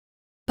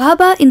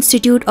BHABHA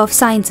Institute of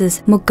Sciences,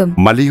 MUKKAM.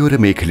 മലയോര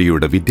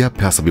മേഖലയുടെ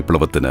വിദ്യാഭ്യാസ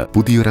വിപ്ലവത്തിന്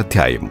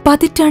പുതിയൊരധ്യായം.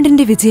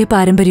 പതിറ്റാണ്ടിന്റെ വിജയ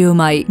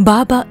പാരമ്പര്യവുമായി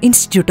BHABHA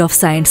Institute of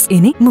Science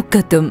ഇനി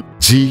മുക്കത്തും.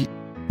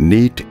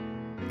 നീറ്റ്,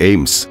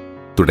 എയിംസ്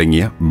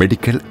തുടങ്ങിയ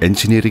മെഡിക്കൽ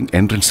എഞ്ചിനീയറിംഗ്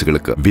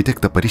എൻട്രൻസുകൾക്ക്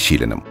വിദഗ്ധ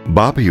പരിശീലനം.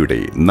 ബാബയുടെ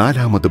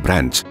 4ാമത്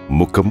ബ്രാഞ്ച്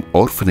മുക്കം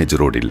ഓർഫനേജ്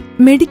റോഡിൽ.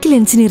 Medical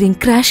engineering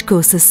crash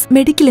courses,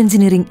 medical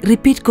engineering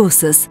repeat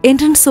courses,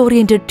 entrance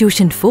oriented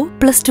tuition four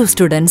 +2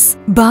 students.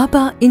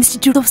 BHABHA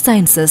Institute of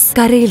Sciences,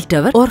 കരയിൽ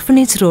tower,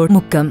 orphanage road,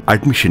 Mukkam.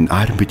 Admission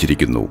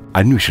ആരംഭിച്ചിരിക്കുന്നു.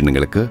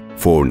 അന്വേഷണങ്ങൾക്ക്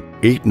phone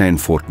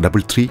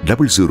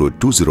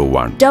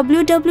 8943300201.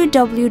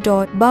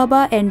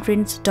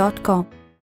 www.bhabhaentrance.com